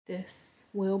This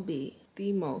will be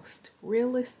the most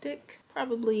realistic,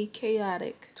 probably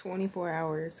chaotic 24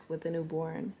 hours with a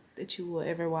newborn that you will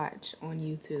ever watch on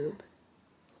YouTube.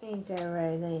 Ain't that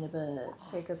right, ain't it, bud?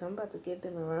 Say, cause I'm about to get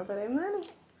them a run for their money.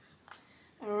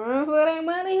 A run for their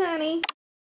money, honey.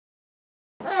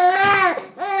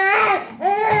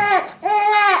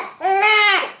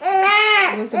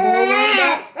 What's the boy running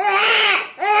about?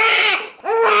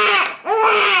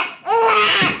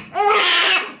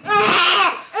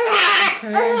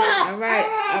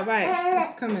 All right,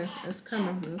 it's coming, it's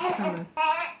coming, it's coming.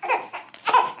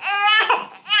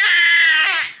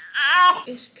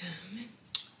 It's coming,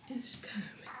 it's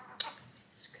coming,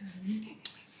 it's coming,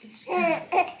 it's coming,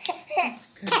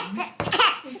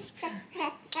 it's coming,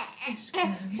 it's coming, it's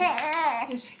coming,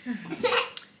 it's coming,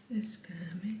 it's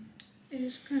coming,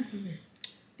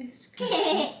 it's coming, it's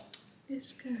coming, it's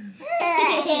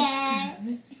coming,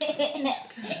 it's coming,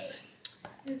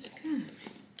 it's coming.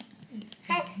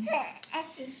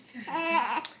 It's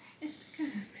coming. It's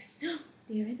coming.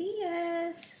 There it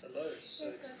is. The lows. So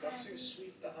you've got to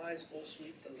sweep the highs or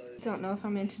sweep the lows. Don't know if I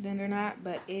mentioned it or not,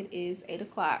 but it is 8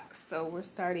 o'clock. So we're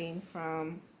starting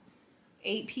from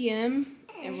 8 p.m.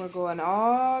 and we're going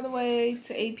all the way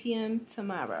to 8 p.m.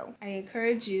 tomorrow. I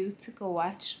encourage you to go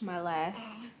watch my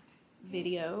last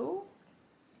video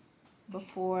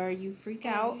before you freak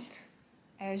out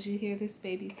as you hear this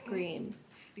baby scream.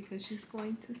 Because she's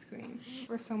going to scream.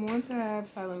 For someone to have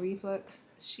silent reflux,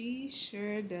 she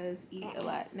sure does eat a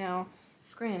lot. Now,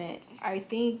 granted, I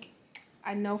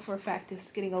know for a fact it's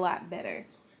getting a lot better.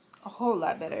 A whole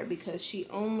lot better, because she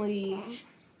only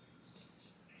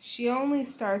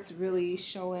starts really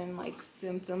showing like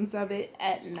symptoms of it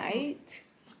at night,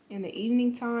 in the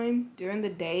evening time. During the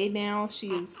day now, she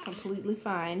is completely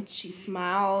fine. She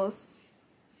smiles.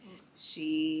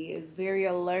 She is very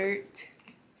alert.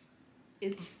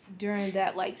 It's during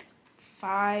that like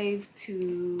 5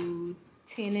 to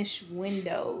 10-ish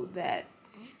window that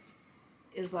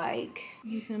is like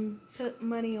you can put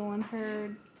money on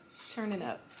her turning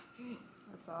up.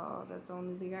 That's all. That's the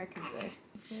only thing I can say.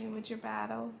 Okay, with your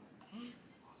battle.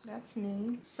 That's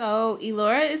new. So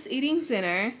Elora is eating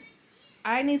dinner.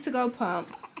 I need to go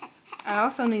pump. I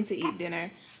also need to eat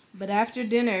dinner. But after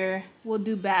dinner, we'll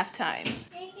do bath time.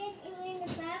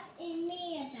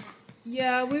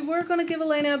 Yeah, we were going to give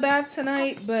Elena a bath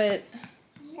tonight, but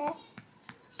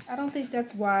I don't think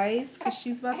that's wise because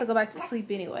she's about to go back to sleep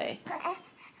anyway.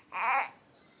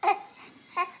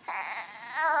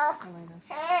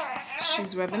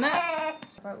 She's revving up. How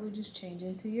about we just change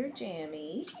into your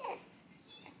jammies?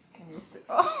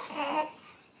 Oh.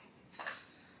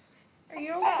 Are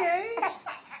you okay?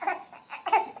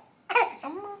 Oh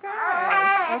my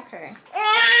gosh. Okay.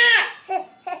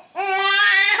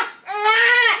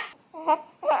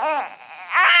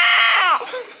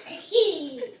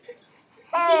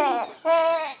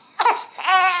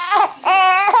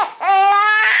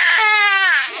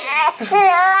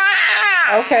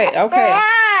 Okay.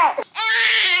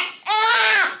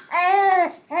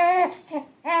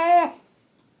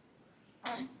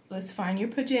 Let's find your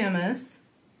pajamas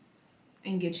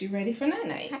and get you ready for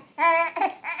night-night. We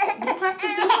don't have to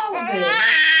do all of this.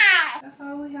 That's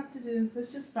all we have to do.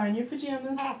 Let's just find your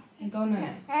pajamas and go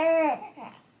night-night.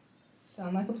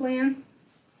 Sound like a plan?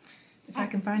 If I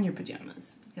can find your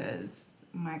pajamas, because,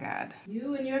 my God.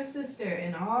 You and your sister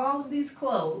in all of these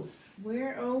clothes.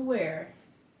 Where, oh where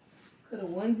could a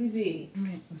onesie be? All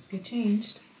right, let's get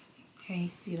changed.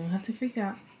 Hey, you don't have to freak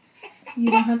out.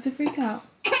 You don't have to freak out.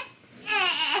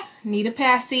 Need a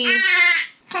passy.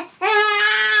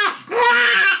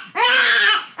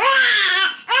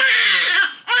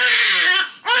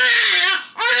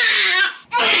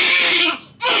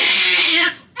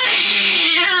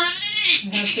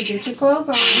 You have to get your clothes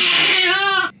on.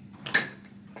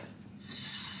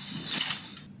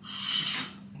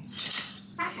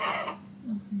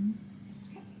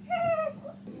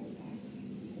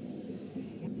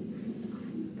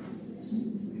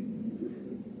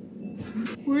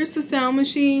 Where's the sound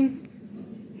machine?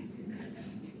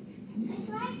 It's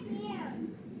right here.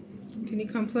 Can you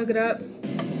come plug it up?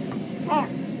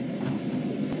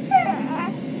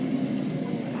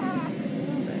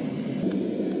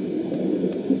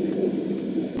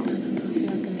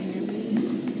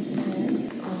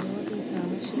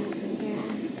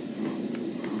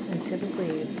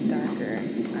 Typically it's darker.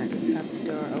 I just have the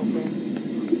door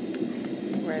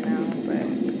open right now, but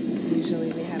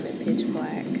usually we have it pitch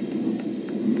black.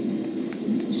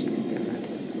 She's still not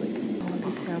going to sleep. All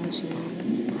these sound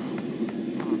machines,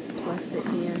 plus it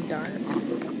being dark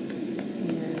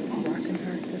and rocking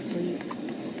her to sleep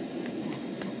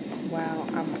while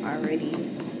I'm already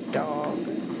dog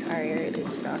tired,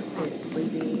 exhausted,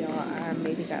 sleepy, y'all. I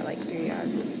maybe got like 3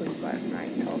 hours of sleep last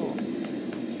night total.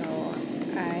 So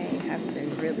I have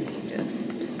been really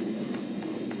just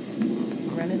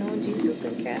running on Jesus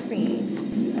and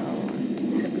caffeine.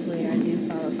 So typically I do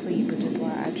fall asleep, which is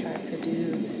why I try to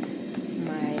do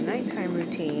my nighttime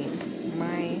routine,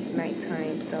 my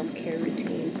nighttime self-care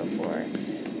routine before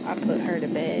I put her to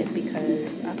bed,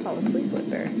 because I fall asleep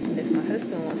with her. And if my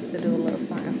husband wants to do a little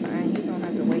sign, he gonna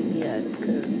have to wake me up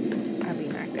because I be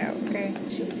knocked out, okay?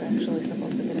 She was actually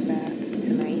supposed to get a bath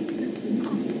tonight.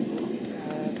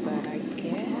 But I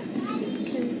guess we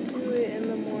can do it in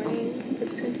the morning,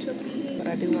 potentially. But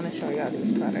I do want to show y'all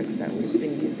these products that we've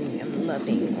been using and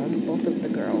loving on both of the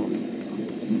girls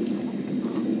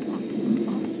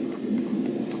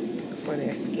for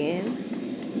their skin.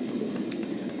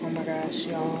 Oh my gosh,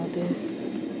 y'all, this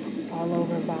all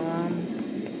over balm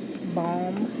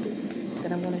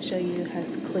that I'm going to show you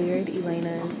has cleared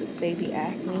Elena's baby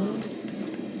acne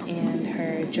and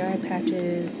her dry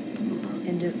patches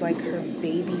and just like her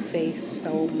baby face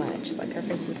so much. Like her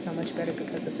face is so much better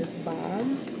because of this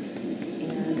balm,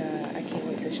 and I can't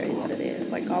wait to show you what it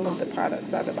is. Like all of the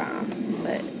products are the balm,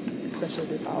 but especially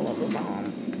this all over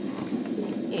balm,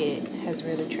 it has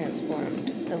really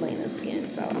transformed Elena's skin.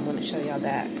 So I'm going to show y'all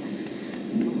that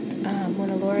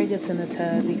when Laura gets in the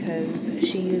tub, because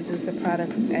she uses the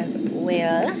products as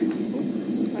well. I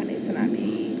need to not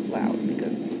be loud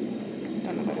because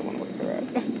I don't nobody want to wake her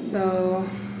up. So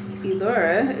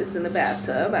Elora is in the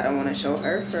bathtub. I don't want to show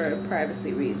her for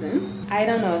privacy reasons. I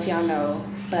don't know if y'all know,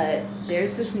 but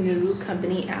there's this new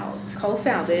company out,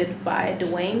 co-founded by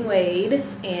Dwayne Wade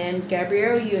and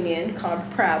Gabrielle Union, called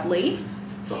Proudly.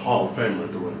 The Hall of Famer,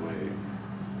 Dwayne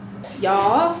Wade.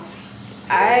 Y'all,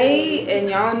 and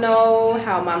y'all know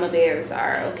how mama bears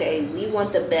are, okay? We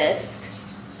want the best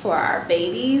for our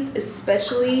babies,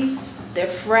 especially their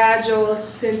fragile,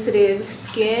 sensitive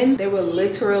skin. They were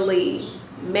literally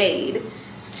made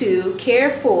to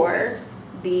care for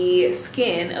the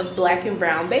skin of black and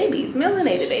brown babies,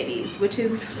 melanated babies, which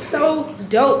is so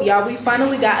dope, y'all. We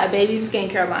finally got a baby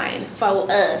skincare line for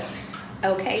us.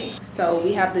 Okay, so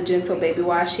we have the Gentle Baby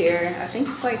Wash here. I think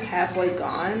it's like halfway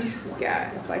gone.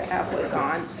 Yeah, it's like halfway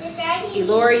gone.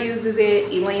 Elora uses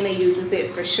it, Elena uses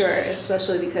it for sure,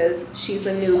 especially because she's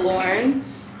a newborn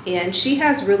and she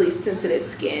has really sensitive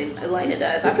skin. Elena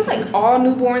does. I feel like all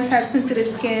newborns have sensitive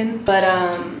skin, but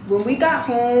when we got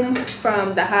home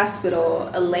from the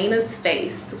hospital, Elena's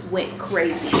face went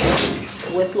crazy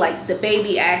with like the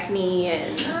baby acne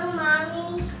and... Oh,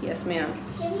 Mommy. Yes, ma'am.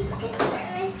 Can you kiss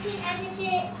my ice cream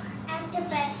at the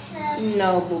bathtub?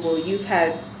 No, boo-boo, you've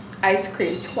had ice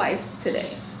cream twice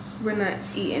today. We're not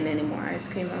eating any more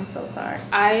ice cream, I'm so sorry.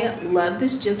 I love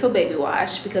this Gentle Baby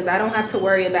Wash because I don't have to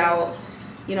worry about,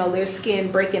 you know, their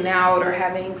skin breaking out or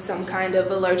having some kind of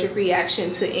allergic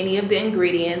reaction to any of the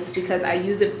ingredients, because I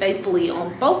use it faithfully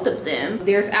on both of them.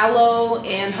 There's aloe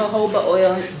and jojoba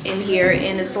oil in here,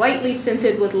 and it's lightly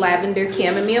scented with lavender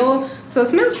chamomile. So it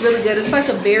smells really good. It's like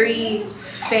a very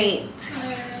faint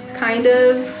kind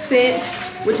of scent,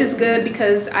 which is good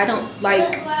because I don't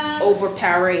like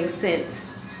overpowering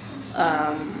scents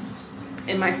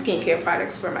in my skincare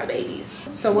products for my babies.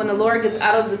 So when Elora gets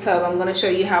out of the tub, I'm gonna show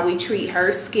you how we treat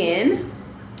her skin,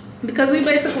 because we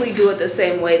basically do it the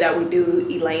same way that we do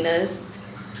Elena's.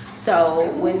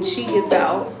 So when she gets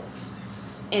out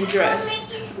and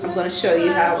dressed, I'm gonna show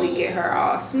you how we get her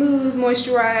all smooth,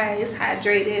 moisturized,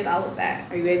 hydrated, all of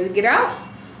that. Are you ready to get out?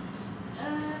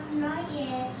 Not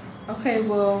yet. Okay,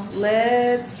 well,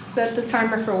 let's set the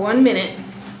timer for 1 minute.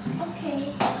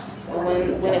 Okay.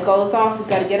 When it goes off, we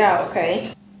gotta get out,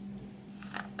 okay?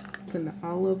 Putting the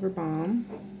all over balm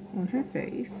on her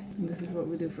face. And this is what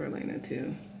we do for Elena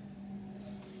too.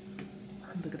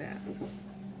 Look at that.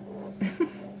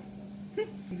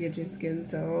 You get your skin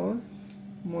so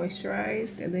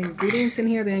moisturized. And the ingredients in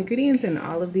here, the ingredients in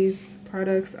all of these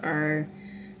products are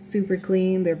super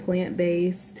clean. They're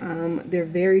plant-based. They're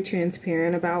very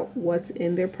transparent about what's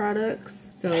in their products,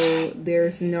 so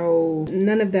there's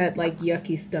none of that like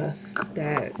yucky stuff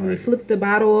that when you flip the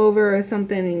bottle over or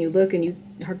something and you look and you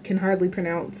can hardly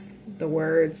pronounce the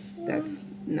words. That's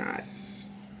not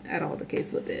at all the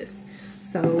case with this.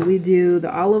 So we do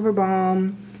the all over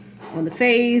balm on the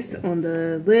face, on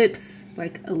the lips,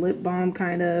 like a lip balm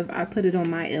kind of. I put it on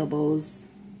my elbows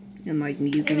and like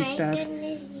knees and stuff.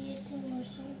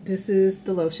 This is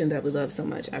the lotion that we love so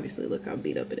much. Obviously, look how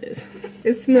beat up it is.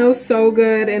 It smells so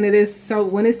good, and it is so,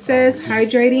 when it says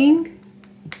hydrating,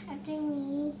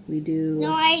 we do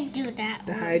No, I do that.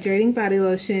 the hydrating body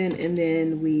lotion, and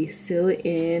then we seal it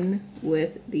in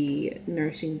with the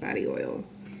nourishing body oil.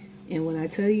 And when I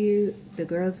tell you, the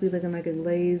girls be looking like a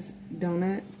glazed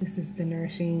donut. This is the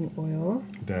Nourishing oil.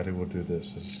 Daddy will do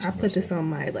this. I put this on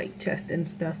my like chest and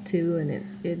stuff too, and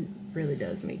it really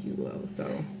does make you glow. So.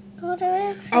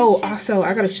 Oh, also,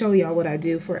 I gotta show y'all what I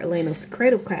do for Elena's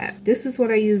cradle cap. This is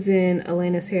what I use in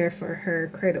Elena's hair for her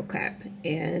cradle cap.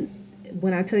 And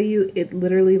when I tell you, it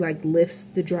literally like lifts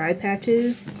the dry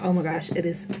patches. Oh my gosh, it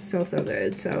is so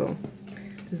good. So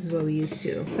this is what we use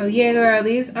too. So yeah, girl,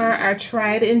 these are our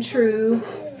tried and true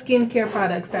skincare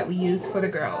products that we use for the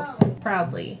girls.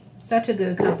 Proudly. Such a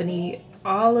good company.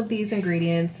 All of these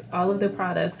ingredients, all of the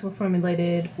products were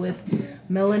formulated with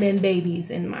melanin babies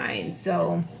in mind.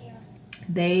 So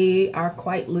they are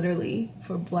quite literally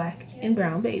for black and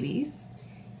brown babies.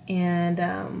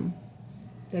 And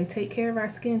they take care of our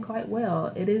skin quite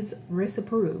well. It is risk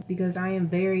approved because I am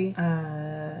very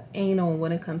anal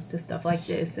when it comes to stuff like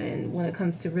this, and when it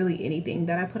comes to really anything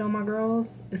that I put on my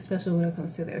girls, especially when it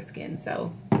comes to their skin.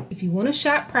 So if you want to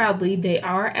shop Proudly, they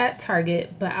are at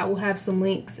Target, but I will have some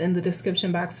links in the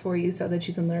description box for you so that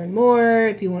you can learn more.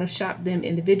 If you want to shop them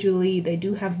individually, they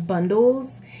do have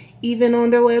bundles even on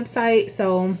their website.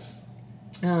 So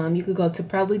you could go to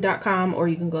proudly.com, or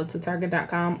you can go to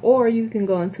target.com, or you can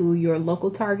go into your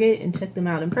local Target and check them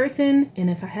out in person. And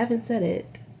if I haven't said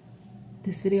it,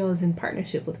 this video is in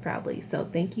partnership with Proudly. So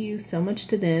thank you so much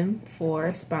to them for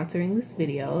sponsoring this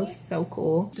video. So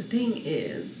cool. The thing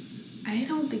is, I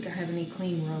don't think I have any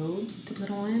clean robes to put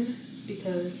on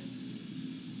because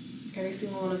every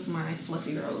single one of my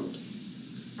fluffy robes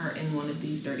are in one of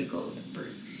these dirty clothes at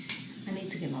first. I need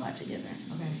to get my life together,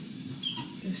 okay?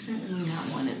 There's certainly not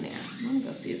one in there. Let me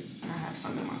go see if I have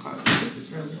some in my closet. This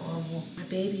is really horrible. My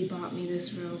baby bought me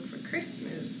this robe for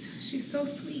Christmas. She's so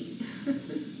sweet.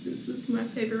 This is my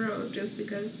favorite robe just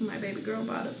because my baby girl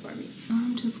bought it for me.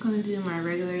 I'm just gonna do my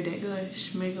regular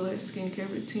schmegular skincare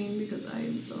routine because I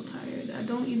am so tired. I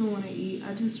don't even want to eat.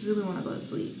 I just really want to go to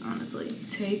sleep, honestly.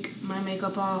 Take my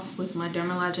makeup off with my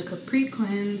Dermalogica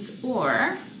pre-cleanse,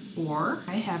 or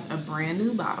I have a brand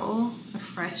new bottle, a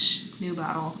fresh new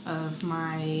bottle of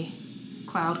my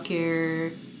Cloud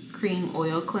Care Cream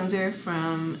Oil Cleanser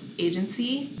from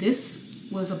Agency. This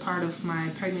was a part of my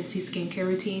pregnancy skincare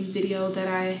routine video that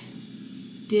I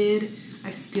did.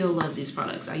 I still love these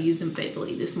products. I use them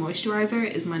faithfully. This moisturizer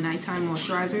is my nighttime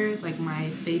moisturizer, like my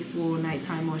faithful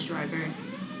nighttime moisturizer.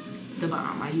 The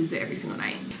bomb. I use it every single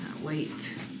night. Can't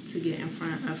wait to get in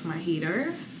front of my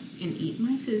heater and eat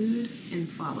my food and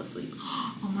fall asleep.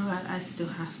 Oh my god, I still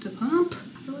have to pump.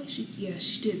 I feel like she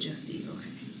did just eat. Okay.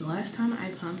 The last time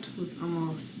I pumped was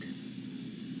almost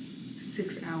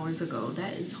 6 hours ago.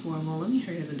 That is horrible. Let me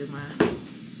hurry up and do mine.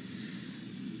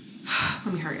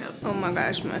 Let me hurry up. Oh my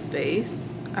gosh, my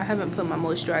face. I haven't put my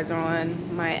moisturizer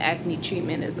on. My acne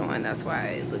treatment is on. That's why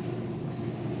it looks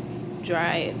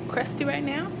dry and crusty right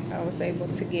now. I was able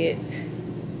to get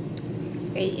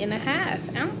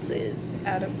 8.5 ounces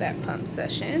out of that pump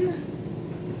session.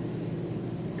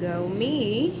 Go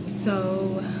me.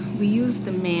 So we use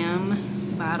the MAM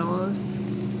bottles.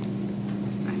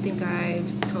 I think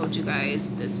I've told you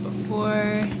guys this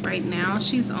before. Right now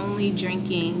she's only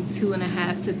drinking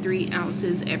 2.5 to 3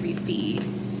 ounces every feed.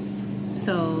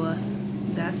 So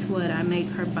that's what I make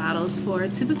her bottles for.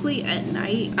 Typically at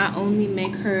night I only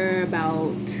make her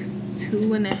about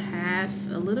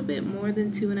 2.5, a little bit more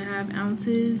than 2.5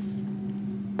 ounces,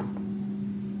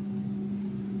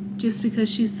 just because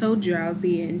she's so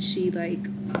drowsy and she like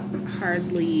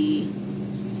hardly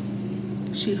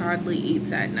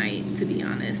eats at night, to be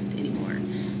honest, anymore,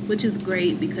 which is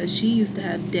great because she used to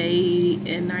have day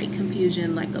and night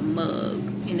confusion like a mug,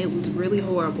 and it was really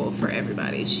horrible for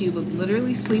everybody. She would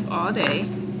literally sleep all day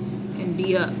and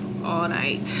be up all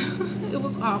night. It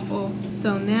was awful.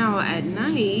 So now at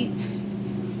night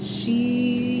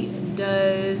she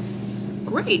does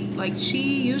great. Like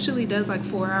she usually does like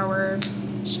 4-hour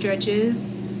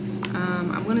stretches.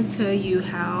 I'm gonna tell you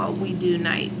how we do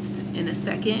nights in a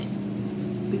second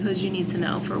because you need to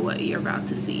know for what you're about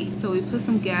to see. So we put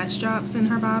some gas drops in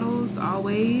her bottles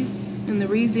always, and the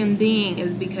reason being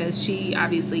is because she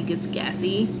obviously gets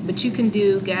gassy, but you can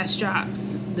do gas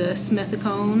drops, the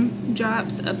smethicone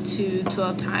drops, up to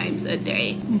 12 times a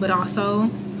day. But also,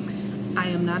 I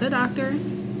am not a doctor,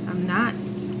 I'm not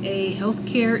a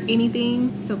healthcare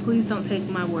anything, so please don't take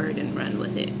my word and run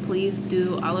with it. Please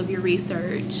do all of your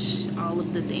research, all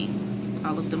of the things,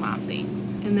 all of the mom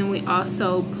things. And then we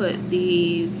also put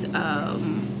these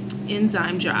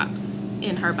enzyme drops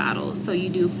in her bottle. So you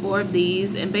do 4 of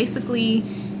these, and basically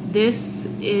this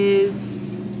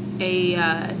is a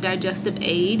digestive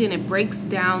aid, and it breaks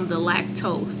down the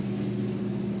lactose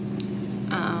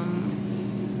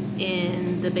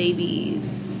in the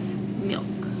baby's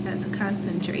to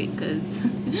concentrate because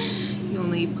you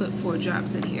only put 4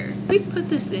 drops in here. We put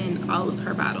this in all of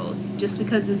her bottles just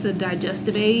because it's a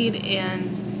digestive aid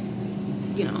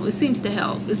and, you know, it seems to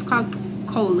help. It's called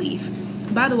colicky.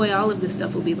 By the way, all of this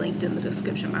stuff will be linked in the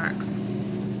description box.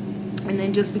 And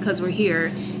then just because we're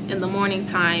here, in the morning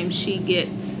time, she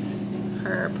gets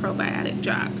her probiotic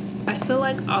drops. I feel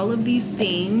like all of these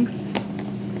things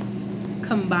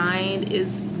combined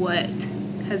is what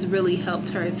has really helped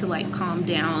her to like calm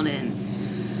down and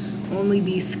only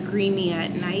be screaming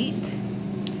at night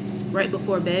right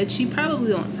before bed. She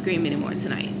probably won't scream anymore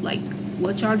tonight. Like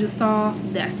what y'all just saw,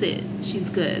 that's it. She's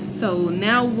good. So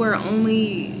now we're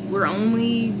only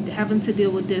having to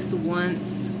deal with this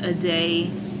once a day,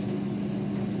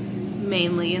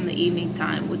 mainly in the evening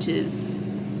time, which is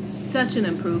such an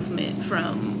improvement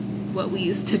from what we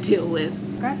used to deal with.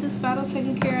 Got this bottle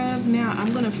taken care of. Now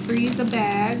I'm gonna freeze a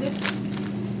bag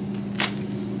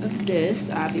of this,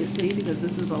 obviously, because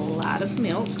this is a lot of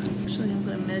milk. Actually, I'm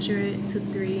gonna measure it to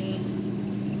 3,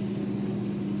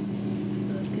 so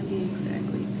it can be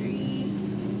exactly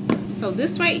 3. So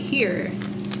this right here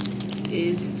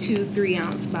is 2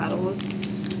 3-ounce bottles.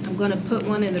 I'm gonna put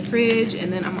one in the fridge,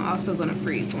 and then I'm also gonna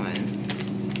freeze one.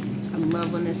 I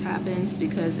love when this happens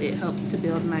because it helps to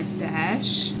build my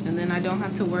stash, and then I don't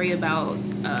have to worry about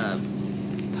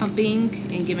pumping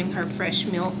and giving her fresh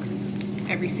milk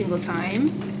every single time,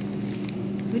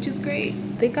 which is great.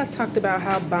 I think I talked about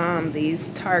how bomb these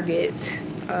Target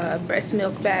breast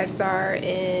milk bags are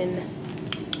in.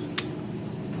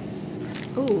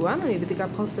 Ooh, I don't even think I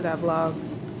posted that vlog.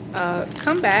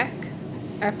 Come back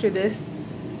after this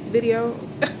video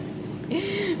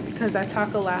because I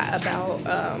talk a lot about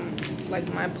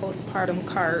like my postpartum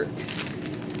cart,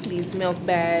 these milk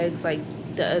bags, like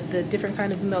the different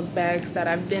kind of milk bags that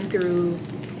I've been through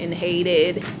and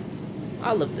hated,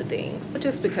 all of the things.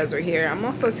 Just because we're here, I'm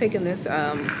also taking this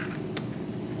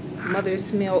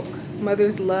Mother's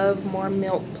Love More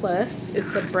Milk Plus.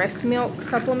 It's a breast milk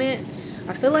supplement.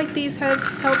 I feel like these have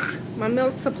helped my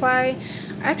milk supply.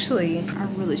 Actually, I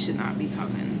really should not be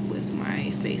talking with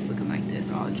my face looking like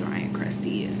this, all dry and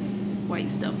crusty and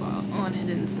white stuff all on it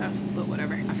and stuff, but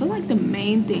whatever. I feel like the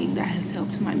main thing that has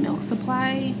helped my milk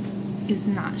supply is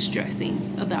not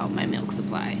stressing about my milk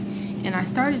supply. And I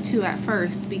started to at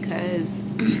first because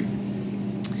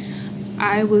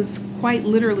I was quite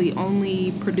literally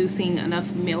only producing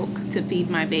enough milk to feed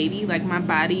my baby. Like my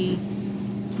body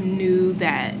knew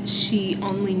that she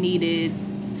only needed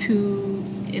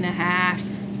 2.5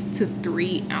 to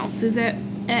 3 ounces at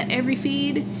every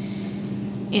feed.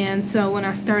 And so when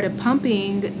I started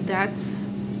pumping, that's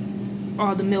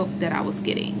all the milk that I was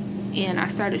getting. And I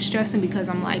started stressing because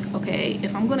I'm like, okay,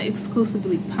 if I'm going to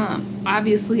exclusively pump,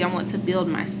 obviously I want to build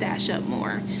my stash up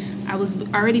more. I was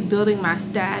already building my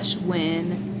stash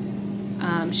when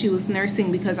she was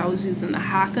nursing because I was using the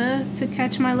Haka to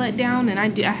catch my letdown, and I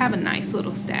have a nice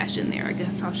little stash in there. I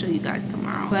guess I'll show you guys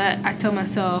tomorrow. But I tell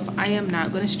myself I am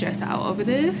not going to stress out over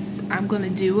this. I'm going to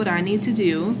do what I need to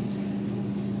do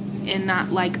and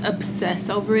not like obsess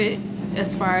over it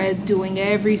as far as doing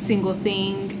every single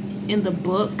thing in the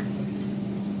book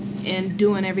and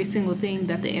doing every single thing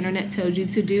that the internet tells you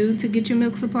to do to get your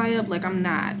milk supply up. Like I'm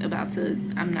not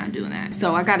doing that.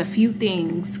 So I got a few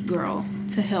things, girl,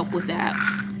 to help with that.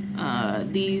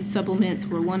 These supplements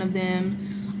were one of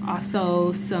them.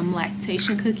 Also some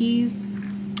lactation cookies.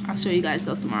 I'll show you guys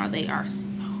those tomorrow. They are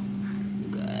so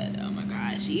good. Oh my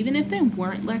gosh. Even if they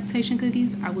weren't lactation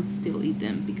cookies, I would still eat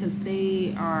them because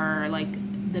they are like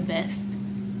the best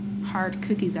hard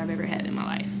cookies I've ever had in my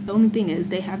life. The only thing is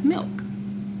they have milk.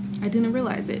 I didn't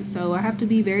realize it, so I have to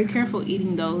be very careful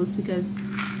eating those because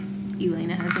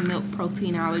Elena has a milk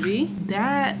protein allergy.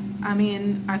 That, I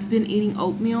mean, I've been eating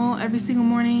oatmeal every single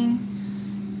morning.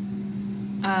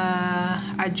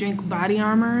 I drink body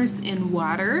armors in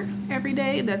water every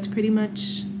day. That's pretty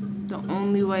much the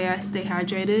only way I stay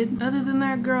hydrated. Other than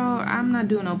that, girl, I'm not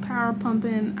doing no power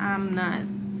pumping. I'm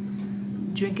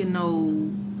not drinking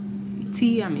no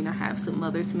tea. I mean, I have some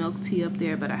Mother's Milk tea up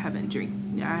there, but I haven't drank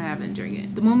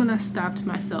it. The moment I stopped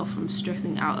myself from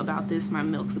stressing out about this, my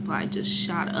milk supply just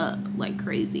shot up like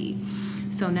crazy.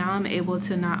 So now I'm able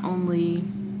to not only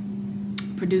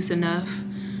produce enough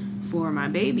for my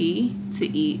baby to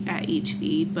eat at each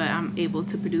feed, but I'm able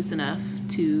to produce enough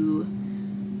to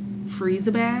freeze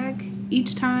a bag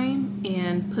each time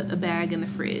and put a bag in the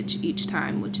fridge each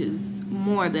time, which is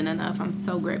more than enough. I'm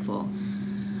so grateful.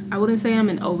 I wouldn't say I'm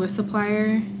an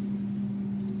oversupplier,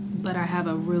 but I have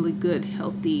a really good,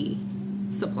 healthy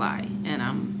supply, and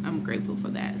I'm grateful for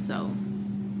that. So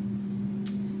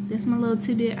that's my little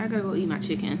tidbit. I gotta go eat my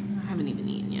chicken. I haven't even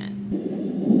eaten yet.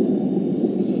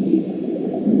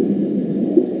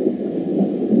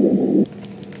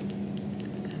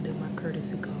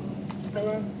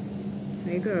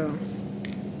 girl.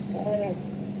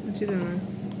 What you doing?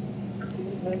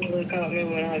 They caught me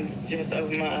when I just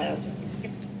opened my eyes.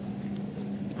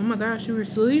 Oh my gosh, you were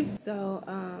asleep? So,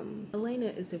 Elena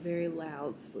is a very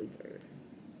loud sleeper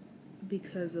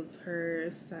because of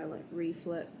her silent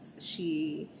reflux.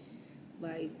 She,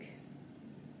 like,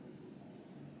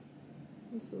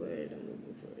 what's the word I'm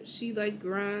looking for? She, like,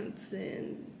 grunts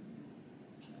and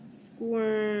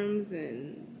squirms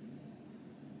and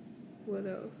what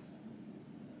else?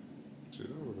 She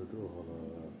don't really do a whole lot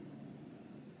of that.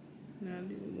 Not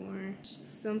anymore.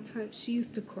 Sometimes she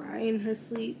used to cry in her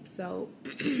sleep, so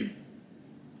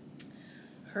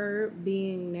her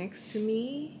being next to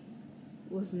me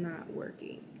was not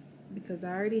working because I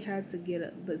already had to get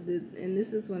up. And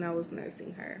this is when I was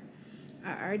nursing her.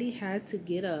 I already had to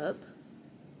get up,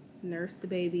 nurse the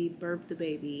baby, burp the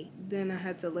baby. Then I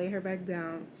had to lay her back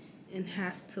down and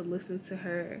have to listen to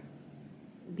her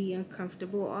be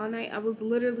uncomfortable all night. I was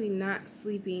literally not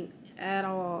sleeping at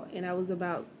all, and I was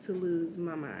about to lose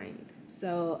my mind.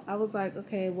 So I was like,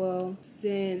 okay, well,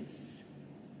 since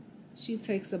she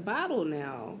takes a bottle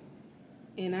now,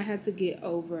 and I had to get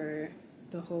over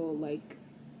the whole like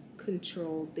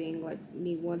control thing, like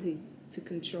me wanting to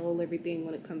control everything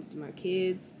when it comes to my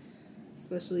kids,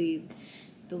 especially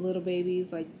the little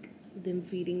babies, like them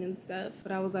feeding and stuff.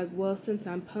 But I was like, well, since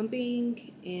I'm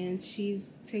pumping and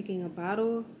she's taking a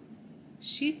bottle,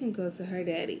 she can go to her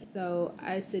daddy. So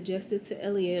I suggested to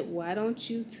Elliot, why don't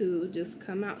you two just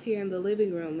come out here in the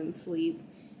living room and sleep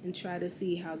and try to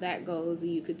see how that goes.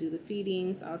 And you could do the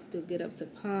feedings. I'll still get up to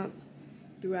pump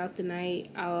throughout the night.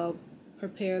 I'll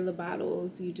prepare the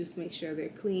bottles. You just make sure they're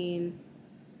clean,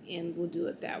 and we'll do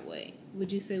it that way.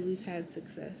 Would you say we've had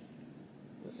success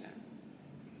with that?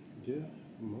 Yeah,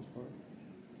 for the most part.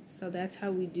 So that's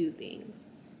how we do things.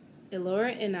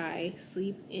 Elora and I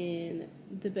sleep in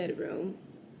the bedroom.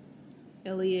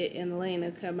 Elliot and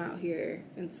Elena come out here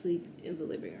and sleep in the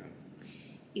living room.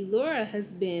 Elora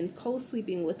has been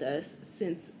co-sleeping with us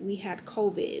since we had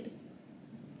COVID,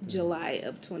 July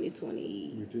of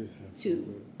 2022. We did have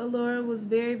COVID. Elora was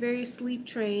very, very sleep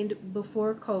trained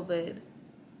before COVID.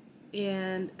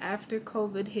 And after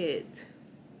COVID hit,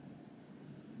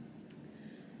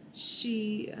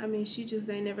 she just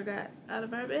ain't never got out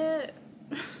of our bed.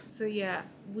 So yeah,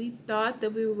 we thought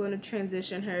that we were going to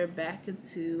transition her back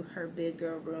into her big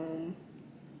girl room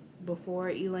before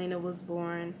Elena was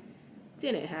born.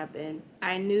 Didn't happen.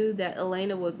 I knew that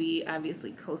Elena would be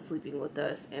obviously co-sleeping with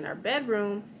us in our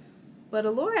bedroom, but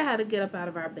Elora had to get up out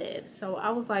of our bed. So I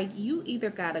was like, you either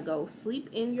gotta go sleep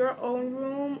in your own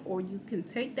room, or you can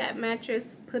take that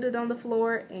mattress, put it on the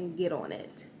floor, and get on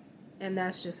it. And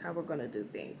that's just how we're gonna do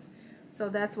things. So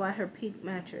that's why her pink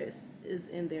mattress is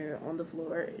in there on the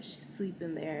floor. She's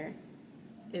sleeping there.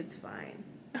 It's fine.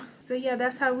 So yeah,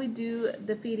 that's how we do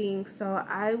the feeding. So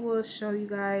I will show you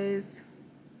guys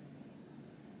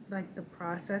like the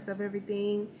process of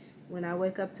everything when I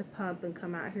wake up to pump and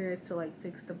come out here to like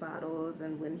fix the bottles,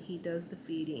 and when he does the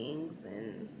feedings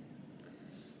and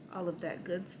all of that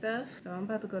good stuff. So I'm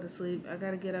about to go to sleep. I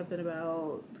gotta get up in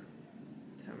about,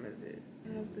 what time is it?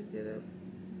 I have to get up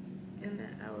in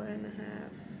an hour and a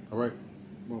half. All right,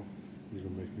 come on. You're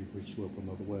gonna make me wake you up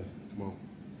another way. Come on.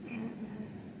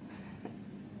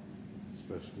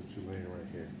 Especially with you laying right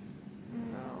here.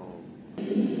 No.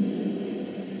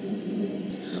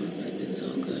 I was sleeping so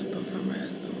good before my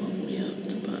husband woke me up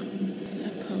to pump. I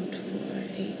pumped for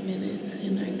 8 minutes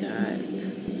and I got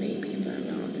maybe 5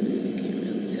 ounces. I can't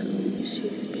really tell.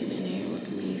 She's been in here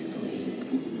with me asleep.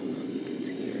 I don't know if you can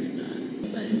see her or not,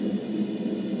 but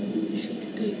she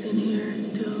stays in here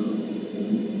until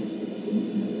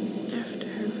after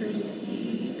her first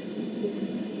feed,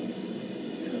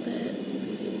 so that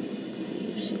we can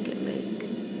see if she can make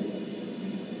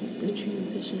the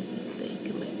transition, if they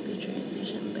can make the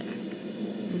transition back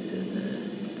into the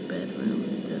bedroom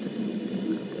instead of them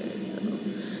staying out there.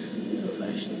 So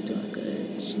far she's doing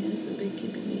good. She hasn't been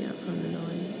keeping me out from the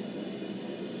noise.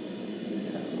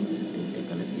 So I think they're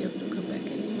gonna be able to come back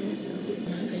in here soon.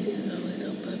 My face is always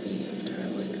so puffy after I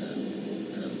wake up.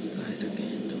 So you guys are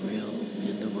getting the real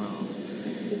and the raw.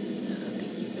 I don't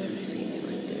think you've ever seen me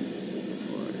like this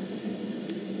before.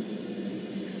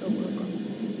 So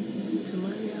welcome to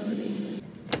my reality.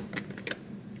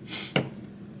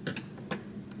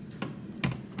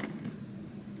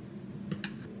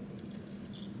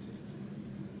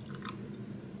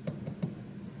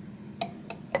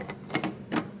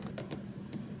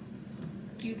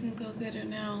 You can go get her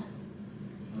now.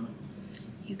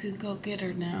 You could go get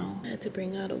her now. I had to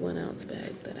bring out a 1 ounce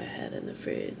bag that I had in the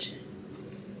fridge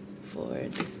for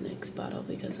this next bottle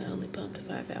because I only pumped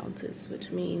 5 ounces,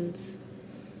 which means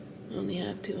I only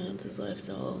have 2 ounces left,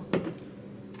 so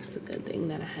it's a good thing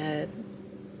that I had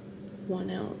 1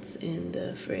 ounce in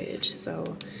the fridge.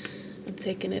 So I'm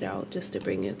taking it out just to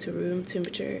bring it to room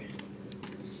temperature.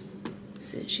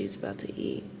 Since she's about to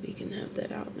eat, we can have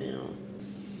that out now.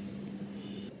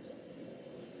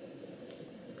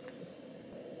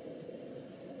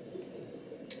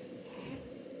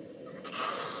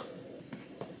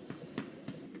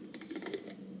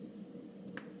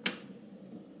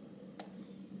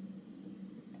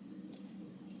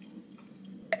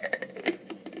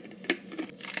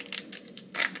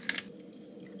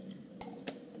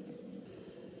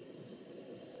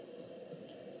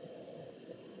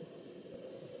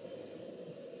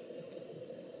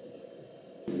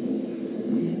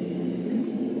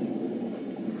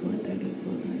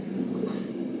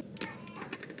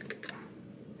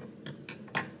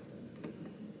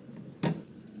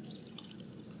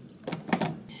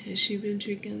 Has she been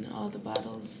drinking all the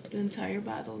bottles, the entire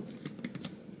bottles?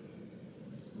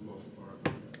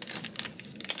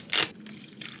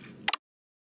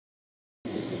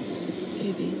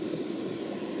 Baby.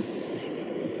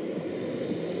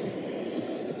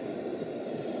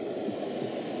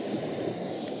 Got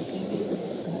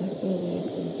up earlier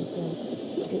so you could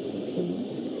get some sleep.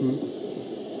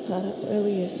 Got up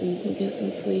earlier so you could get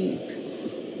some sleep.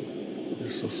 You're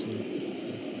so sweet.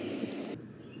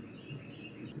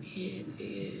 It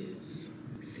is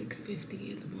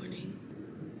 6:50 in the morning.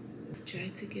 I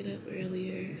tried to get up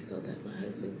earlier so that my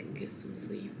husband could get some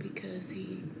sleep because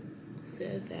he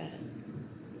said that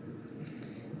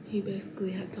he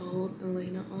basically had to hold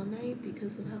Elena all night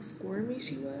because of how squirmy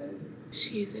she was.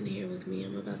 She's in here with me.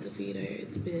 I'm about to feed her.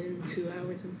 It's been 2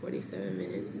 hours and 47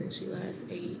 minutes since she last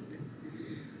ate.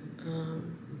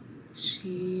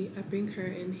 I bring her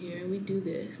in here and we do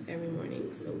this every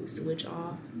morning. So we switch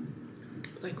off.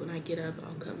 Like when I get up,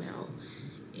 I'll come out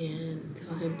and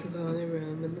tell him to go in the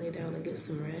room and lay down and get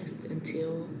some rest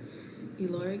until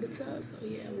Elora gets up. So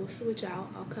yeah, we'll switch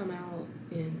out. I'll come out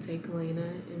and take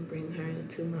Elena and bring her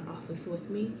to my office with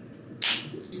me.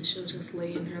 And she'll just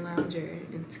lay in her lounger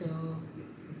until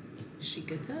she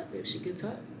gets up. If she gets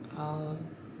up, I'll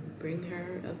bring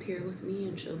her up here with me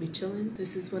and she'll be chilling.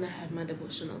 This is when I have my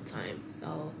devotional time.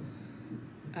 So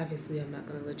obviously I'm not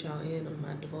gonna let y'all in on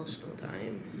my devotional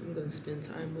time. I'm gonna spend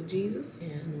time with Jesus.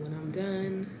 And when I'm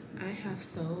done, I have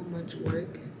so much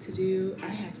work to do. I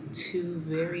have 2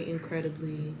 very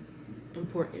incredibly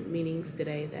important meetings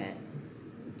today that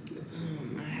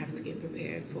I have to get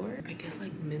prepared for. I guess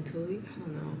like mentally, I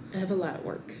don't know. I have a lot of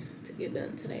work to get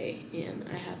done today and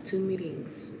I have 2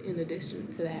 meetings in addition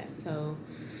to that. So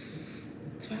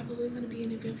it's probably gonna be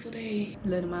an eventful day.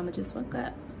 Little mama just woke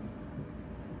up.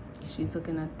 She's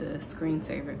looking at the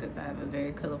screensaver because I have a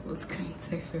very colorful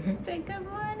screensaver. Say good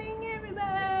morning,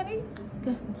 everybody.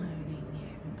 Good morning,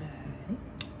 everybody.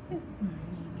 Good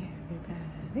morning,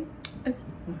 everybody. Good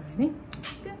morning.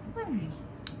 Good morning.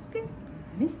 Good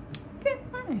morning. Good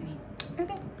morning. Good morning. Good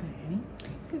morning.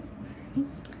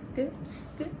 Good morning.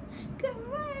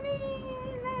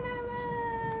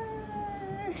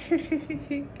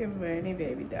 Good morning,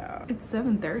 baby doll. It's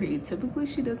 7:30. Typically,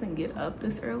 she doesn't get up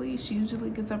this early. She usually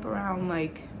gets up around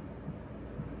like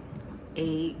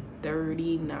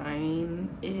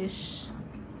 8:39-ish.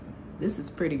 This is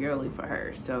pretty early for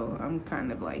her, so I'm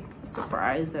kind of like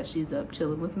surprised that she's up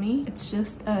chilling with me. It's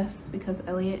just us because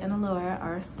Elliot and Elora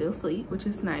are still asleep, which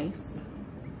is nice.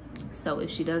 So if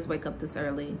she does wake up this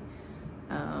early,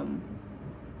 I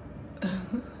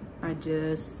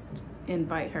just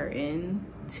invite her in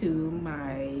to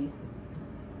my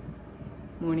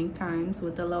morning times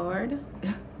with the Lord.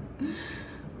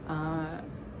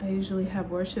 I usually have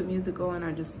worship music going.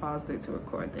 I just paused it to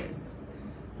record this.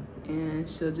 And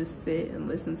she'll just sit and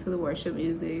listen to the worship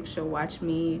music. She'll watch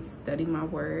me study my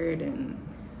word and,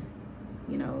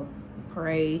 you know,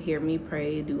 pray, hear me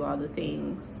pray, do all the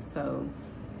things. So,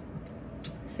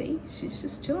 see, she's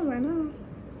just chilling right now.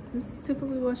 This is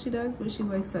typically what she does when she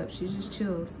wakes up. She just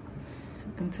chills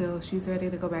until she's ready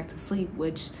to go back to sleep,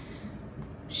 which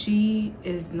she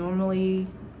is normally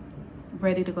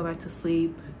ready to go back to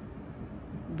sleep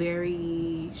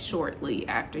very shortly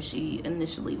after she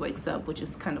initially wakes up, which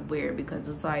is kind of weird because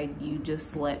it's like you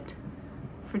just slept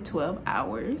for 12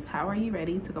 hours. How are you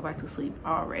ready to go back to sleep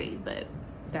already? But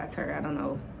that's her. I don't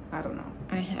know. I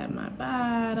have my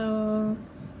bottle.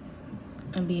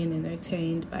 I'm being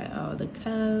entertained by all the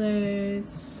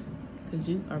colors because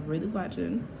you are really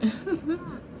watching.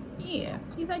 Yeah,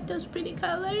 you like those pretty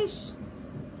colors?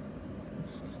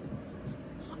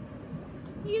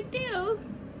 You do?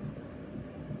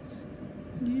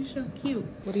 You're so cute.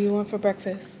 What do you want for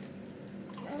breakfast?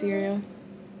 Cereal?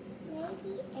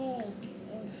 Maybe egg.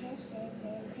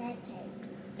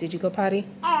 Did you go potty?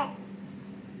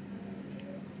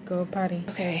 Go potty.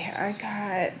 Okay, I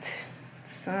got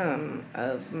some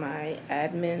of my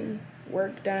admin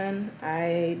work done.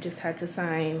 I just had to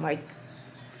sign like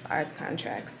 5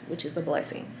 contracts, which is a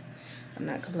blessing. I'm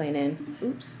not complaining.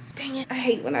 Oops, dang it. I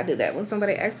hate when I do that, when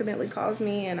somebody accidentally calls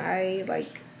me and I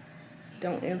like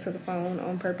don't answer the phone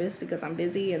on purpose because I'm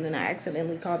busy and then I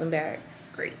accidentally call them back.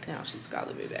 Great, now she's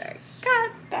calling me back.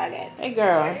 God dang it. Hey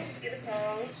girl.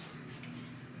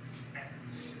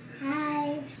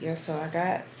 Hi. Yeah, so I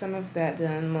got some of that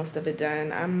done, most of it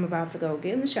done. I'm about to go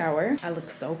get in the shower. I look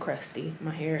so crusty, my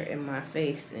hair and my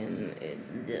face, and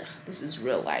ugh, this is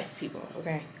real life, people,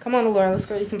 okay? Come on, Laura, let's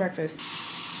go eat some breakfast.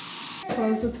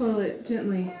 Close the toilet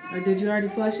gently, or did you already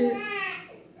flush it? Oh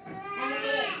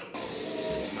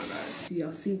my gosh. Do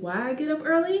y'all see why I get up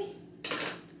early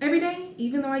every day,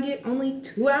 even though I get only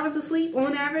 2 hours of sleep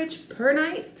on average per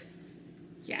night?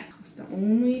 Yeah, it's the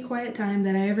only quiet time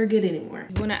that I ever get anymore.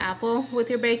 You want an apple with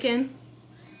your bacon?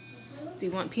 Do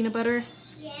you want peanut butter?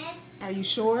 Yes. Are you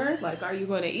sure? Like, are you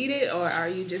going to eat it or are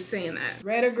you just saying that?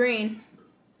 Red or green?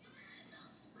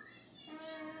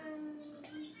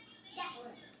 That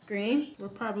one. Green? We're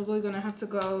probably going to have to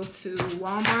go to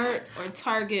Walmart or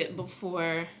Target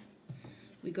before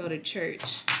we go to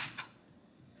church.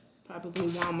 Probably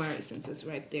Walmart since it's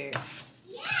right there.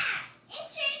 Yeah,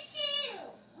 it's here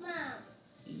too, Mom.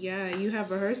 Yeah, you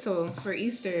have rehearsal for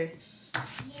Easter.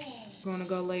 Yeah. We're gonna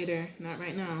go later, not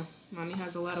right now. Mommy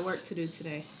has a lot of work to do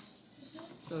today.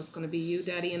 So it's gonna be you,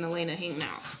 Daddy, and Elena hanging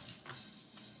out.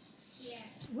 Yeah.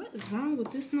 What is wrong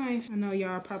with this knife? I know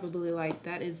y'all are probably like,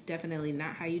 that is definitely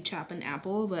not how you chop an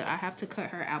apple, but I have to cut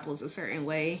her apples a certain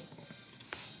way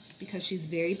because she's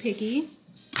very picky.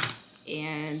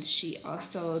 And she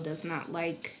also does not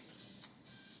like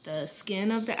the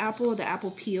skin of the apple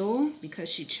peel, because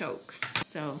she chokes.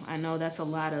 So I know that's a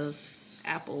lot of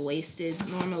apple wasted.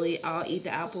 Normally I'll eat the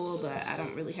apple, but I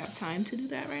don't really have time to do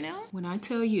that right now. When I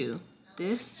tell you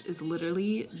this is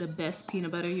literally the best peanut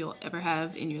butter you'll ever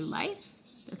have in your life,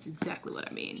 that's exactly what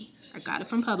I mean. I got it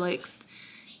from Publix.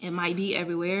 It might be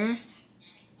everywhere,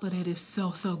 but it is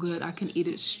so, so good. I can eat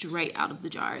it straight out of the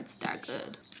jar. It's that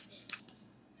good.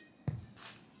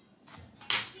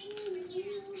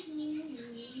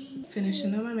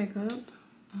 Finishing up my makeup.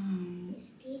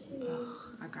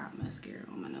 I got mascara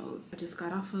on my nose. I just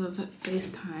got off of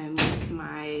FaceTime with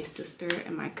my sister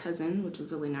and my cousin, which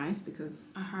was really nice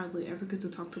because I hardly ever get to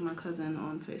talk to my cousin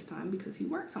on FaceTime because he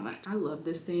works so much. I love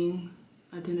this thing.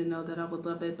 I didn't know that I would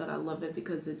love it, but I love it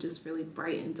because it just really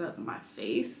brightens up my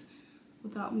face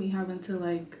without me having to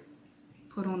like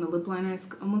put on the lip liner. It's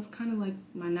almost kind of like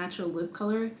my natural lip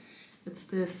color. It's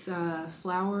this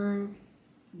Flower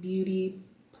Beauty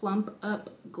Plump Up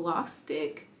Gloss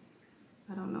Stick.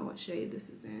 I don't know what shade this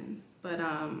is in, but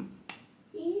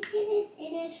Did you get it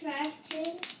in a trash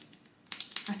can?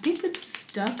 I think it's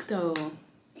stuck though.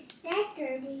 Is that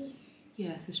dirty?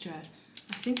 Yes, it's trash.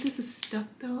 I think this is stuck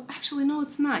though. Actually, no,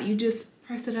 it's not. You just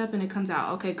press it up and it comes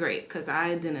out. Okay, great, because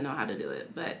I didn't know how to do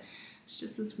it, but it's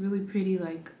just this really pretty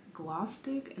like gloss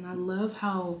stick, and I love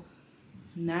how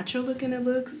natural looking it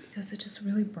looks because it just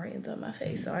really brightens up my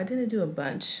face. So I didn't do a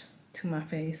bunch to my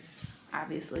face,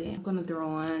 obviously. I'm gonna throw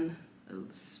on a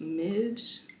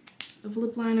smidge of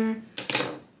lip liner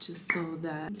just so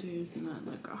that there's not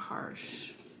like a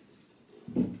harsh,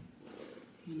 you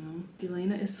know.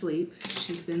 Elena is asleep.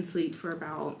 She's been asleep for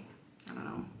about, I don't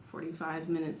know, 45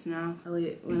 minutes now.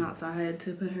 Elliot went outside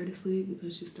to put her to sleep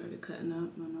because she started cutting up.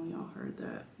 I know y'all heard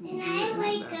that. And I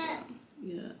wake up.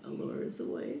 Yeah, Laura's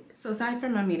awake. So aside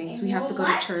from my meetings, we have to go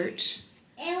to church.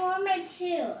 And Walmart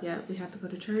too. Yeah, we have to go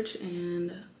to church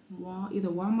and either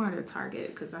Walmart or Target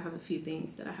because I have a few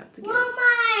things that I have to get.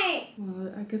 Walmart!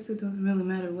 Well, I guess it doesn't really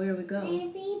matter where we go.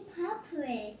 Baby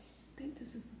puppets. I think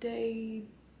this is day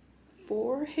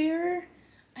 4 hair.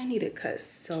 I need it cut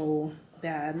so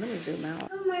bad. Let me zoom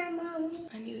out. Walmart, Mommy.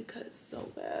 I need it cut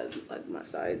so bad, like my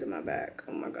sides and my back.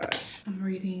 Oh my gosh. I'm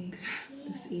reading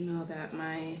this email that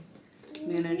my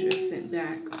manager sent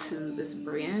back to this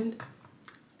brand.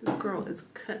 This girl is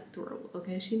cutthroat,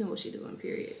 okay? She knows what she's doing,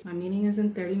 period. My meeting is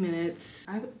in 30 minutes.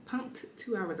 I pumped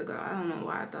 2 hours ago. I don't know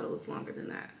why I thought it was longer than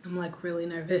that. I'm like really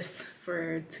nervous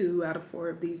for 2 out of 4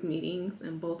 of these meetings,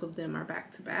 and both of them are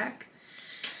back to back.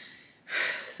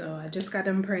 So I just got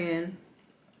done praying,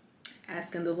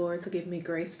 asking the Lord to give me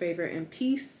grace, favor, and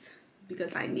peace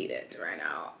because I need it right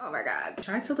now. Oh my God. I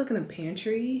tried to look in the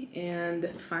pantry and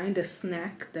find a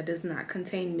snack that does not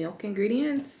contain milk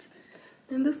ingredients,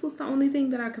 and this was the only thing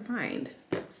that I could find.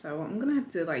 So I'm gonna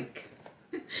have to like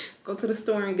go to the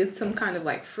store and get some kind of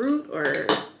like fruit or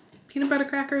peanut butter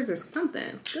crackers or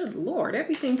something. Good Lord,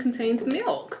 everything contains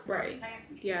milk. Right.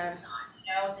 Yeah. It's not,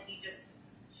 you know, then you just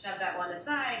shove that one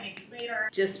aside, maybe later.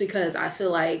 Just because I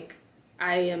feel like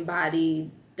I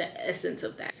embody the essence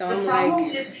of that. So The I'm problem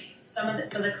like, with some of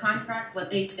the contracts, what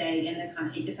they say in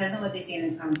the it depends on what they say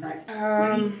in the contract.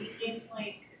 What do you think,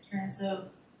 like, in terms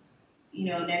of, you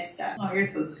know, next step? Oh, you're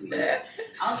so sweet.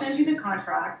 I'll send you the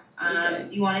contract. Okay.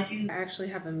 You want to do? I actually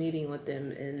have a meeting with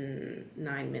them in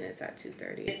 9 minutes at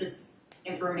 2:30. Get this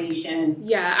information.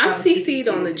 Yeah, I'm CC'd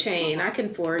on the chain. I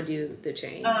can forward you the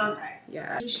chain. Oh, okay.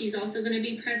 Yeah. She's also going to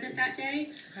be present that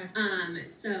day. Okay.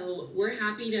 So we're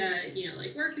happy to, you know,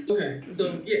 like work with you. Okay,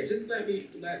 so yeah, just let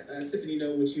Tiffany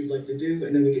know what you'd like to do,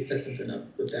 and then we can set something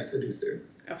up with that producer.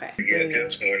 Okay. Yeah,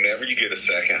 just whenever you get a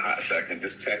hot second,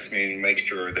 just text me and make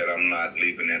sure that I'm not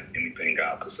leaving anything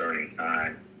out concerning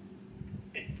time,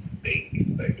 date,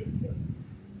 and later.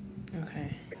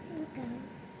 Okay.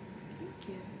 Thank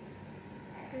you.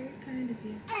 It's very kind of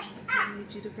you. I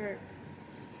need you to burp.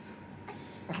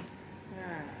 Ah,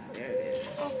 there it is.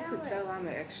 You could tell I'm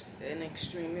an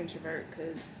extreme introvert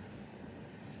because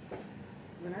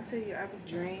when I tell you I be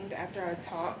drained after I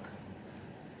talk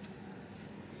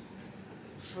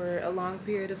for a long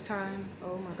period of time,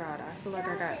 oh my God, I feel like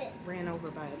I got ran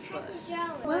over by a bus.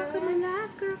 Welcome to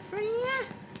life, girlfriend.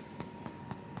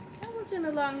 That wasn't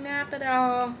a long nap at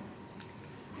all.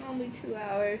 Only 2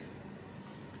 hours.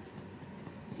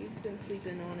 You've been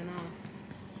sleeping on and off.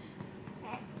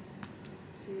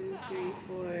 2, 3,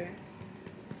 4.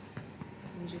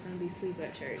 Means you're gonna be asleep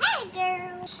at church. Hey,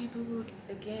 girl. She booed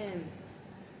again.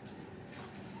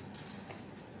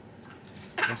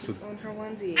 It's on her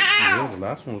onesie. Yeah, the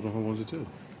last one was on her onesie too.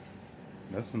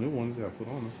 That's the new one that I put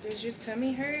on her. Does your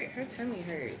tummy hurt? Her tummy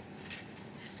hurts.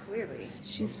 Clearly.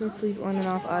 She's been asleep on and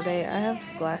off all day. I have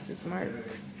glasses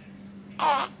marks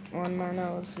on my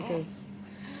nose because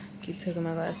I keep taking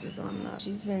my glasses on and off.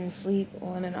 She's been asleep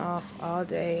on and off all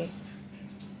day.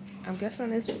 I'm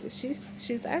guessing it's because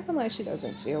she's acting like she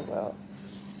doesn't feel well.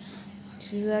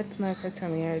 She's acting like her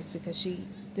tummy hurts because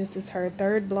this is her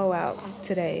 3rd blowout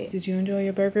today. Did you enjoy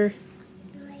your burger?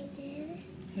 I did.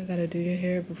 I gotta do your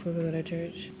hair before we go to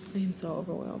church. I'm so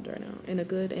overwhelmed right now. In a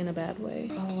good and a bad way.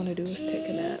 All I want to do is take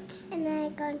a nap. And I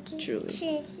go to Truly.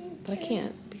 church. But I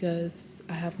can't because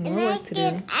I have more work to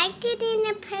do. I get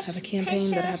in I have a campaign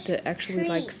that I have to actually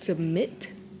like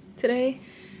submit today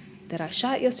that I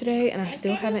shot yesterday and I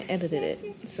still haven't edited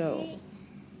it. So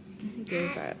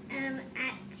there's that.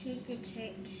 At Tuesday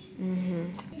church.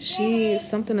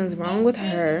 Something is wrong with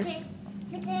her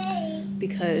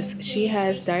because she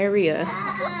has diarrhea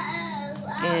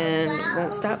and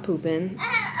won't stop pooping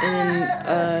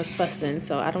and fussing.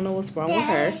 So I don't know what's wrong with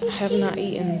her. I have not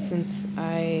eaten since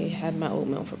I had my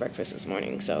oatmeal for breakfast this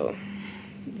morning. So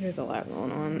there's a lot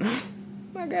going on. Oh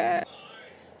my God.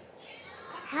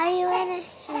 How you in a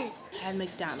shirt? I had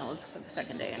McDonald's for the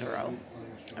 2nd day in a row.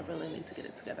 I really need to get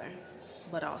it together.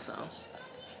 But also,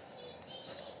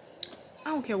 I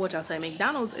don't care what y'all say,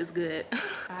 McDonald's is good.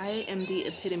 I am the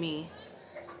epitome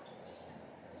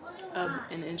of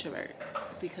an introvert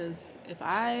because if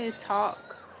I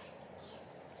talk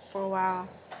for a while,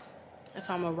 if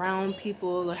I'm around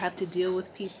people or have to deal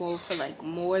with people for like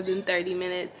more than 30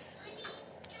 minutes,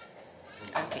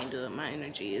 I can't do it. My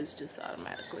energy is just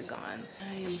automatically gone.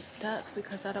 I am stuck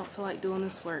because I don't feel like doing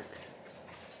this work.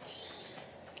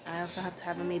 I also have to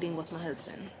have a meeting with my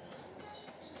husband.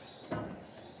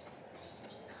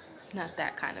 Not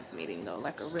that kind of meeting though,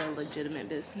 like a real legitimate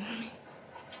business meeting.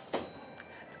 I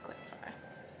had to clarify.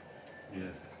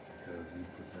 Yeah, because you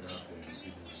put that out there and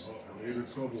people are in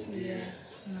trouble. Yeah,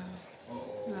 no,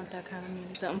 not that kind of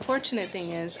meeting. The unfortunate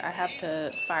thing is I have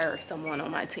to fire someone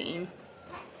on my team.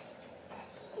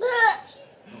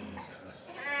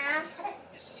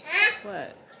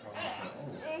 What?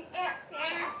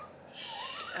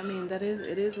 I mean, it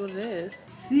is what it is.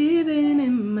 Sitting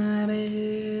in my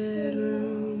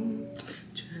bedroom,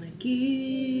 trying to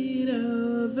get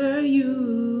over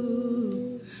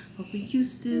you. Hoping you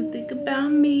still think about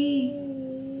me.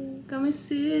 Got me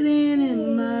sitting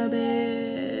in my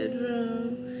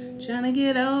bedroom, trying to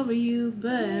get over you,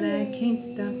 but I can't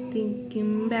stop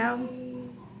thinking about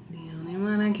the only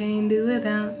one I can't do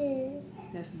without.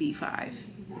 That's B5,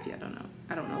 if y'all don't know.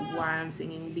 I don't know why I'm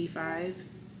singing B5.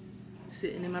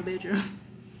 Sitting in my bedroom.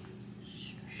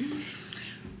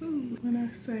 When I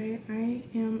say I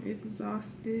am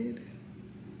exhausted,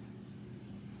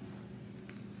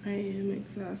 I am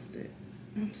exhausted.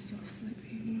 I'm so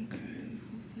sleepy. Oh my God, I'm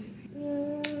so sleepy.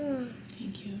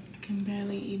 Thank you. I can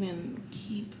barely even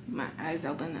keep my eyes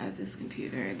open at this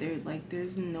computer.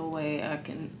 There's no way I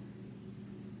can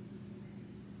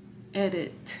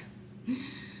edit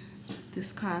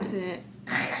this content,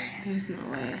 there's no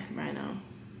way right now.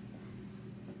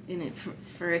 And it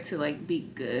for it to like be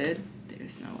good,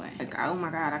 there's no way. Like, oh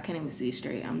my god, I can't even see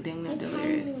straight. I'm dang near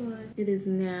delirious. It is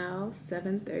now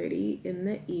 7:30 in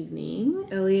the evening.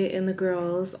 Elliot and the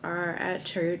girls are at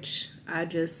church. I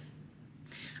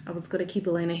was gonna keep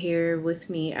Elena here with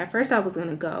me. At first I was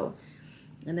gonna go,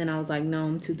 and then I was like, no,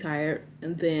 I'm too tired.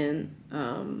 And then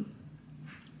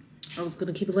I was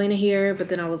gonna keep Elena here, but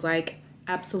then I was like,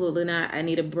 absolutely not. I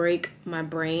need a break. My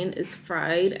brain is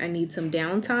fried. I need some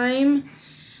downtime.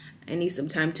 I need some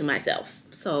time to myself.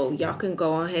 So y'all can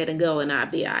go ahead and go and I'll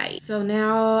be all right. So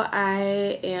now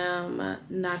I am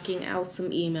knocking out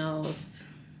some emails,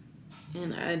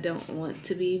 and I don't want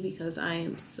to be because I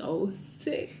am so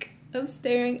sick of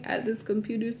staring at this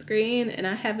computer screen, and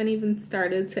I haven't even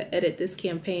started to edit this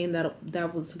campaign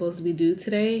that was supposed to be due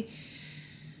today,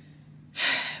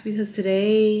 because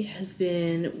today has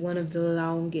been one of the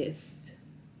longest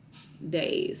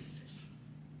days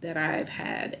that I've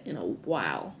had in a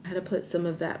while. I had to put some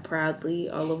of that Proudly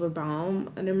all over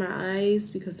balm under my eyes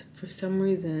because for some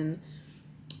reason,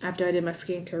 after I did my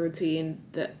skincare routine,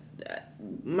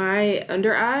 my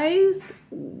under eyes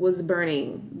was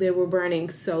burning. They were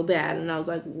burning so bad, and I was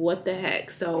like, what the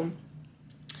heck? So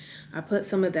I put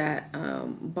some of that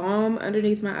balm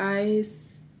underneath my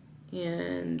eyes,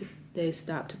 and they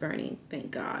stopped burning,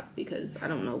 thank God, because I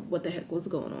don't know what the heck was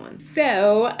going on.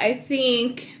 So I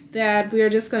think that we are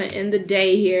just gonna end the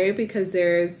day here because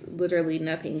there's literally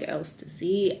nothing else to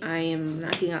see. I am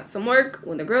knocking out some work.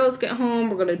 When the girls get home,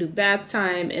 we're gonna do bath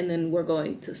time, and then we're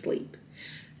going to sleep.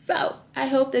 So I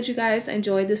hope that you guys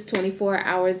enjoyed this 24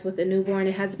 hours with a newborn.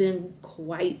 It has been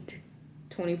quite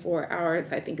 24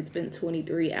 hours. I think it's been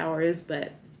 23 hours,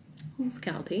 but who's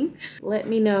counting? Let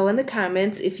me know in the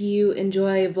comments if you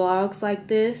enjoy vlogs like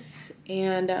this.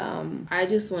 And I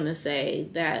just want to say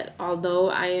that although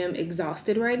I am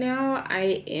exhausted right now,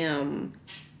 I am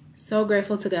so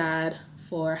grateful to God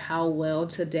for how well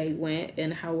today went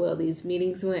and how well these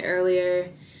meetings went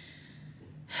earlier.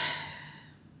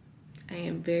 I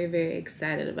am very, very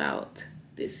excited about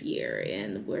this year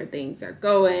and where things are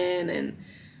going and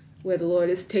where the Lord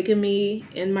is taking me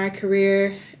in my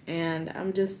career. And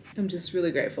I'm just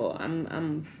really grateful.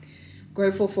 I'm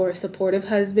grateful for a supportive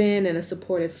husband and a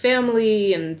supportive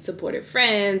family and supportive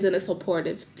friends and a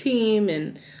supportive team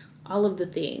and all of the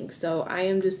things. So I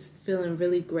am just feeling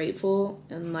really grateful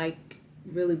and like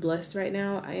really blessed right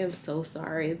now. I am so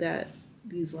sorry that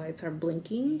these lights are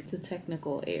blinking. It's a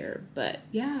technical error, but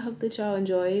yeah, I hope that y'all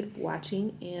enjoyed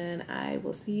watching, and I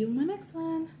will see you in my next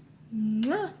one.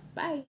 Mwah! Bye.